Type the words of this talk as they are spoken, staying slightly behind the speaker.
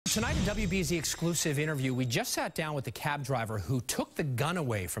Tonight, a WBZ exclusive interview. We just sat down with the cab driver who took the gun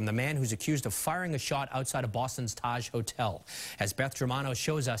away from the man who's accused of firing a shot outside of Boston's Taj Hotel. As Beth Germano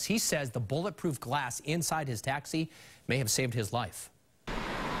shows us, he says the bulletproof glass inside his taxi may have saved his life.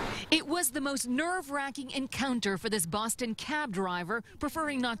 It was the most nerve-wracking encounter for this Boston cab driver,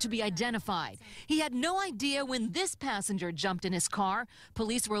 preferring not to be identified. He had no idea when this passenger jumped in his car.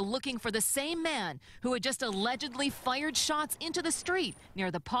 Police were looking for the same man who had just allegedly fired shots into the street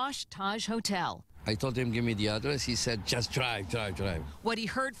near the posh Taj Hotel. I told him, give me the address. He said, just drive, drive, drive. What he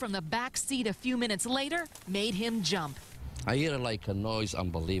heard from the back seat a few minutes later made him jump. I hear like a noise,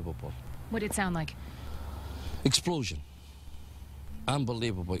 unbelievable. What did it sound like? Explosion.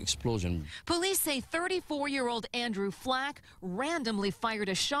 Unbelievable explosion. Police say 34-year-old Andrew Flack randomly fired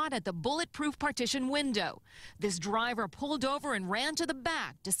a shot at the bulletproof partition window. This driver pulled over and ran to the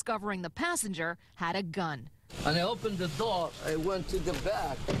back, discovering the passenger had a gun. And I opened the door. I went to the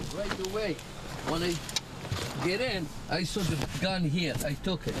back right away. When I get in, I saw the gun here. I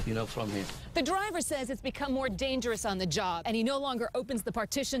took it, from here. The driver says it's become more dangerous on the job, and he no longer opens the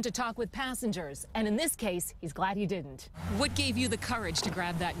partition to talk with passengers. And in this case, he's glad he didn't. What gave you the courage to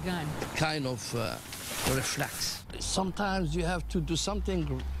grab that gun? Kind of reflex. Sometimes you have to do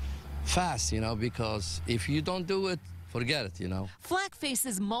something fast, because if you don't do it, forget it, Flack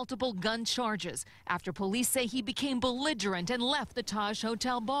faces multiple gun charges after police say he became belligerent and left the Taj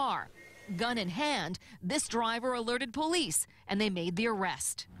Hotel bar. Gun in hand, this driver alerted police, and they made the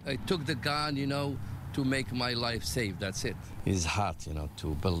arrest. I took the gun, to make my life safe. That's it. It's hard, to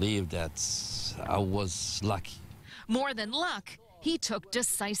believe that I was lucky. More than luck, he took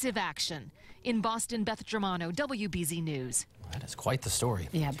decisive action. In Boston, Beth Germano, WBZ News. That is quite the story.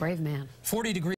 Yeah, brave man. 40 degrees.